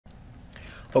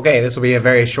Okay, this will be a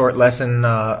very short lesson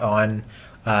on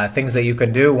things that you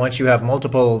can do once you have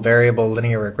multiple variable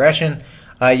linear regression.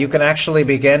 You can actually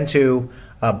begin to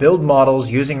build models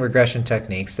using regression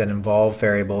techniques that involve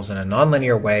variables in a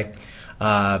nonlinear way,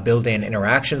 build in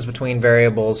interactions between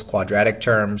variables, quadratic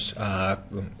terms,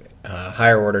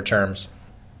 higher order terms,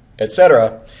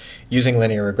 etc., using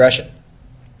linear regression.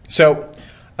 So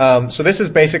this is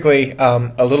basically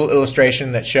a little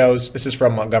illustration that shows, this is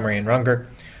from Montgomery and Runger.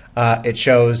 It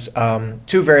shows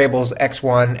two variables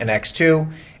x1 and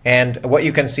x2, and what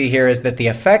you can see here is that the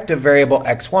effect of variable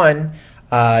x1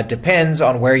 depends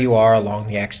on where you are along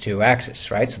the x2 axis,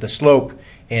 right? So the slope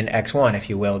in x1, if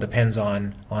you will, depends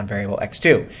on variable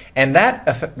x2, and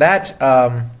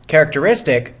that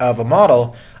characteristic of a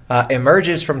model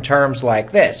emerges from terms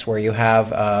like this, where you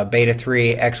have beta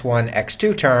 3 x1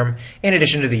 x2 term in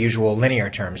addition to the usual linear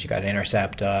terms. You got an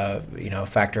intercept,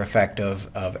 factor effect of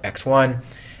x1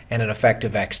 and an effect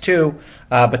of x2,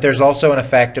 but there's also an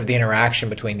effect of the interaction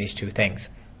between these two things.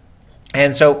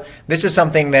 And so this is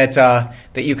something that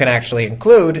you can actually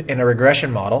include in a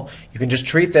regression model. You can just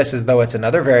treat this as though it's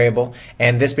another variable,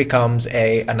 and this becomes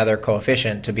another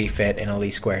coefficient to be fit in a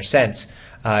least square sense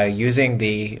using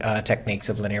the techniques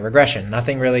of linear regression.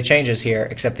 Nothing really changes here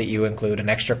except that you include an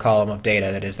extra column of data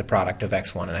that is the product of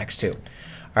x1 and x2.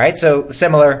 All right, so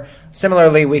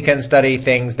similarly, we can study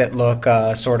things that look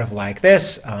sort of like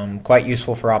this, quite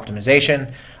useful for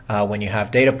optimization. When you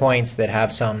have data points that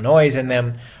have some noise in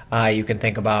them, you can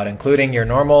think about including your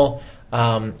normal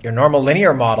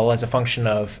linear model as a function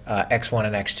of x1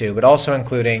 and x2, but also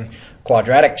including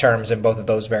quadratic terms in both of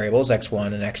those variables,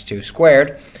 x1 and x2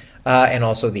 squared, and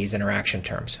also these interaction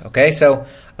terms. Okay, so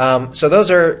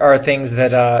those are things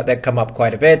that come up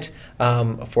quite a bit.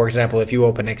 For example, if you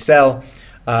open Excel,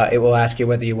 it will ask you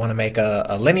whether you want to make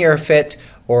a linear fit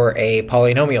or a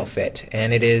polynomial fit,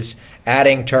 and it is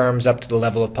adding terms up to the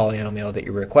level of polynomial that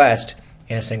you request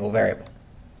in a single variable.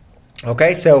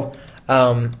 Okay, so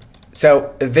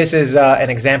this is an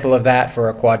example of that for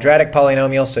a quadratic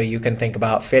polynomial. So you can think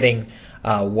about fitting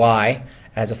y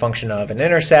as a function of an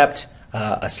intercept,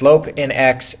 a slope in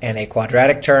x, and a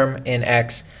quadratic term in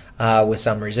x with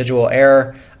some residual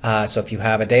error. So if you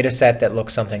have a data set that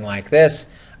looks something like this,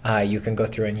 you can go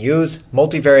through and use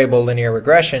multivariable linear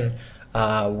regression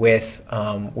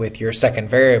with your second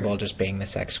variable just being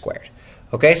this x squared.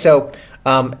 Okay, so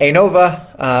Anova,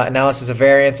 analysis of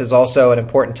variance, is also an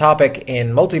important topic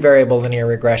in multivariable linear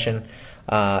regression.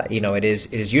 It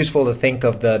is useful to think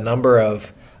of the number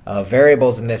of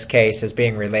variables in this case as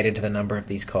being related to the number of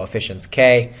these coefficients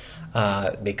k,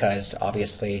 because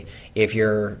obviously if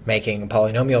you're making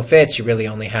polynomial fits, you really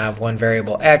only have one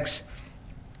variable x,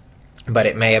 but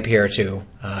it may appear to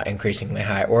increasingly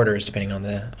high orders depending on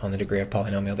the degree of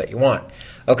polynomial that you want.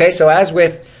 Okay, so as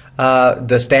with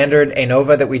the standard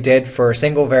Anova that we did for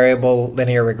single variable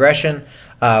linear regression,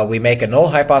 we make a null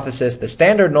hypothesis. The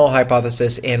standard null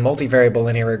hypothesis in multivariable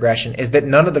linear regression is that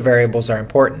none of the variables are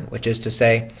important, which is to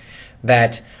say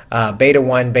that beta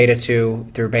 1, beta 2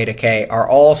 through beta k are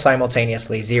all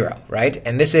simultaneously 0, right?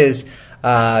 And this is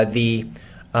the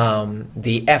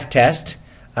F test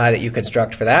that you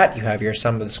construct for that. You have your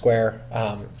sum of the square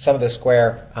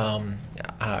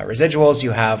residuals.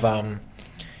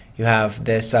 You have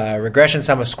this regression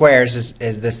sum of squares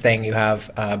is this thing. You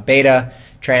have beta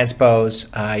transpose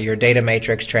your data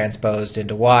matrix transposed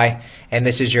into y, and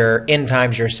this is your n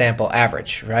times your sample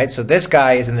average, right? So this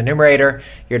guy is in the numerator.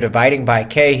 You're dividing by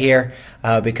k here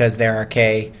because there are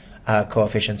k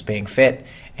coefficients being fit,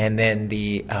 and then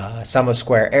the sum of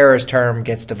square errors term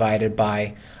gets divided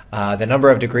by the number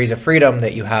of degrees of freedom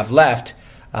that you have left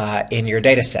in your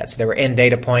data set. So there were n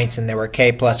data points, and there were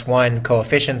k plus 1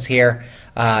 coefficients here,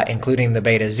 including the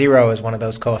beta 0 as one of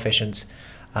those coefficients.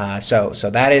 So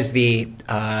that is the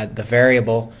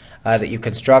variable that you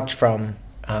construct from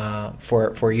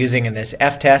for using in this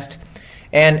F test,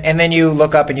 and then you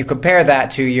look up and you compare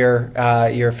that to your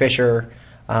Fisher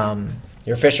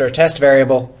test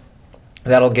variable.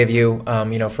 That'll give you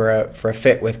for a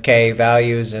fit with k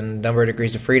values and number of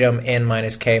degrees of freedom n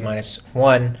minus k minus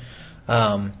 1.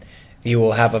 You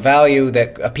will have a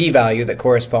p-value that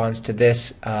corresponds to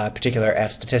this particular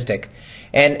F statistic,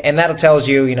 and that'll tells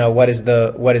you what is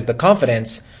the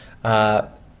confidence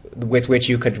with which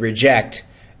you could reject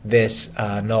this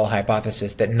null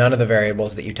hypothesis that none of the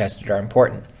variables that you tested are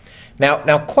important.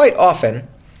 Now quite often,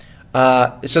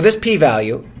 so this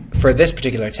p-value for this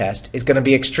particular test is going to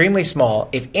be extremely small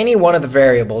if any one of the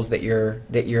variables that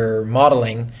you're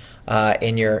modeling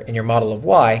in your model of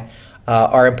y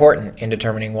are important in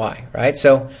determining y, right?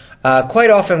 So Quite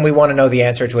often we want to know the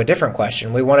answer to a different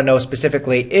question. We want to know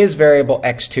specifically, is variable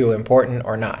x2 important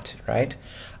or not, right?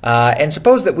 And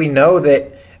suppose that we know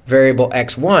that variable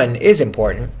x1 is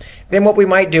important, then what we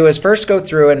might do is first go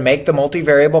through and make the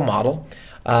multivariable model,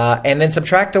 and then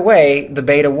subtract away the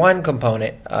beta 1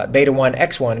 component, beta 1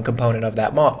 x1 component of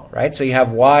that model, right? So you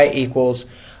have y equals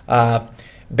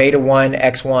beta 1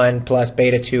 x1 plus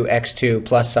beta 2 x2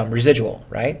 plus some residual,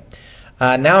 right?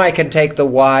 Now I can take the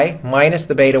y minus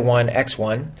the beta 1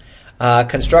 x1,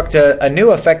 construct a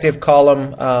new effective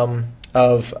column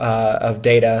of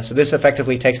data. So this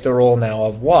effectively takes the role now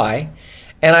of y,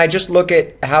 and I just look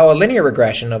at how a linear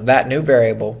regression of that new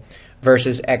variable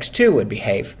versus x2 would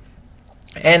behave.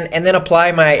 And then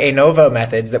apply my Anova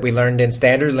methods that we learned in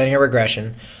standard linear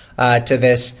regression to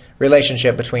this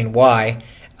relationship between y,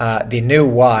 the new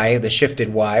y, the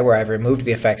shifted y, where I've removed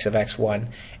the effects of x1,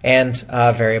 and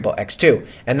variable x2.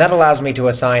 And that allows me to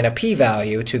assign a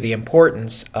p-value to the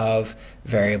importance of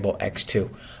variable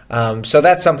x2. So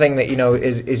that's something that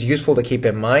is useful to keep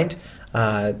in mind,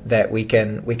 that we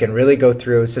can really go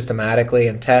through systematically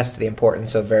and test the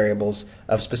importance of variables,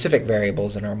 of specific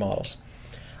variables in our models.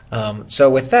 So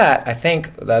with that, I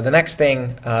think the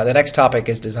next topic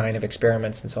is design of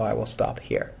experiments, and so I will stop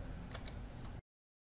here.